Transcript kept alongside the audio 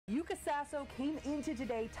Sasso came into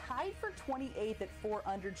today tied for 28th at 4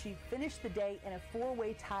 under. She finished the day in a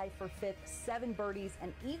four-way tie for 5th, 7 birdies,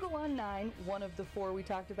 an eagle on 9, one of the 4 we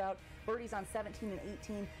talked about, birdies on 17 and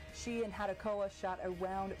 18. She and Hatakoa shot a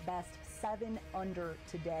round best 7 under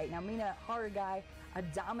today. Now Mina Haragai, a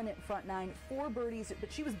dominant front 9, 4 birdies,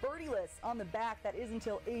 but she was birdieless on the back. That is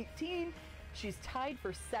until 18. She's tied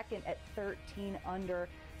for 2nd at 13 under.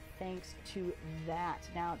 Thanks to that.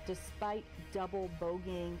 Now, despite double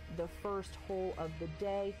bogeying the first hole of the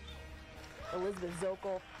day, Elizabeth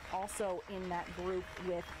Zokol also in that group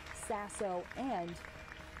with Sasso and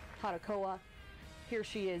Hatakoa. Here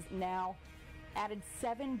she is now, added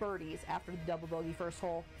 7 birdies after the double bogey first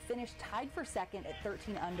hole, finished tied for 2nd at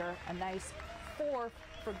 13 under, a nice 4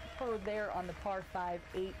 for her there on the par 5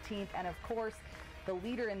 18th, and of course, the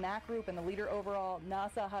leader in that group and the leader overall,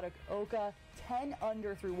 Nasa Hataoka, 10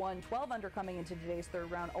 under through 12 under coming into today's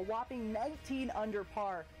third round, a whopping 19 under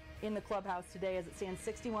par in the clubhouse today as it stands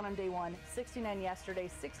 61 on day 1, 69 yesterday,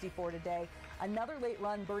 64 today. Another late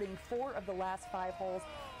run, birdieing 4 of the last 5 holes.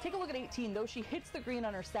 Take a look at 18. Though she hits the green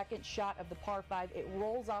on her second shot of the par 5, it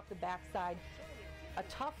rolls off the backside. A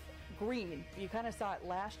tough green. You kind of saw it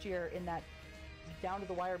last year in that down to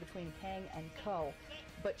the wire between Kang and Ko,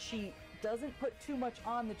 but she doesn't put too much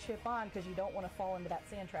on the chip on because you don't want to fall into that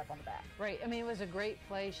sand trap on the back. Right. I mean, it was a great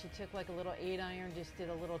play. She took like a little 8-iron, just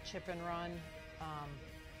did a little chip and run,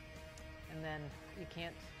 and then you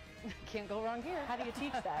can't go wrong here. How do you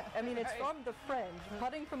teach that? I mean, it's from the fringe,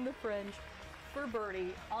 putting from the fringe for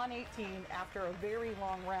birdie on 18 after a very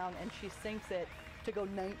long round, and she sinks it to go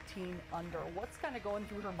 19 under. What's kind of going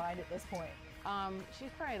through her mind at this point?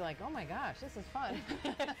 She's probably like, oh my gosh, this is fun.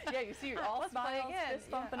 Yeah, you see her all smiles,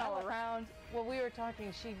 fist bumping all around. Well, we were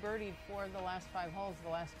talking, she birdied 4 of the last 5 holes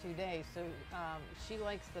the last 2 days, so she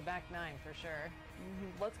likes the back 9 for sure.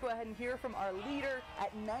 Let's go ahead and hear from our leader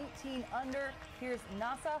at 19 under. Here's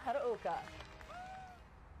Nasa Hataoka.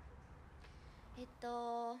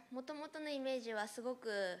 元々のイメージはすご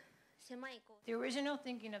く The original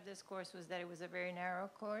thinking of this course was that it was a very narrow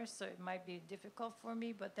course, so it might be difficult for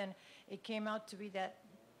me, but then it came out to be that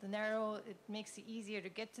the narrow, it makes it easier to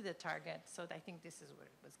get to the target, so I think this is what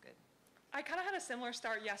it was good. I kind of had a similar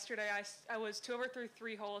start yesterday. I was 2 over through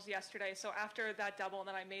 3 holes yesterday, so after that double and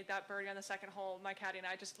then I made that birdie on the second hole, my caddy and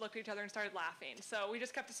I just looked at each other and started laughing. So we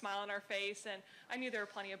just kept a smile on our face, and I knew there were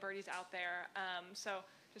plenty of birdies out there, so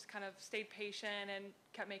just kind of stayed patient and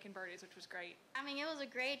kept making birdies, which was great. I mean, it was a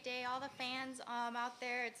great day. All the fans out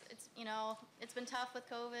there. It's you know, it's been tough with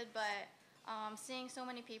COVID, but seeing so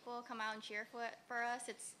many people come out and cheer for us,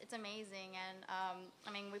 it's amazing. And I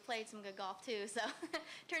mean, we played some good golf too, so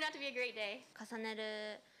turned out to be a great day.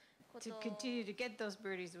 To continue to get those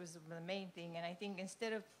birdies was the main thing, and I think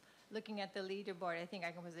instead of looking at the leaderboard, I think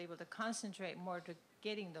I was able to concentrate more to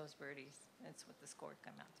getting those birdies. That's what the score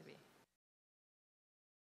came out to be.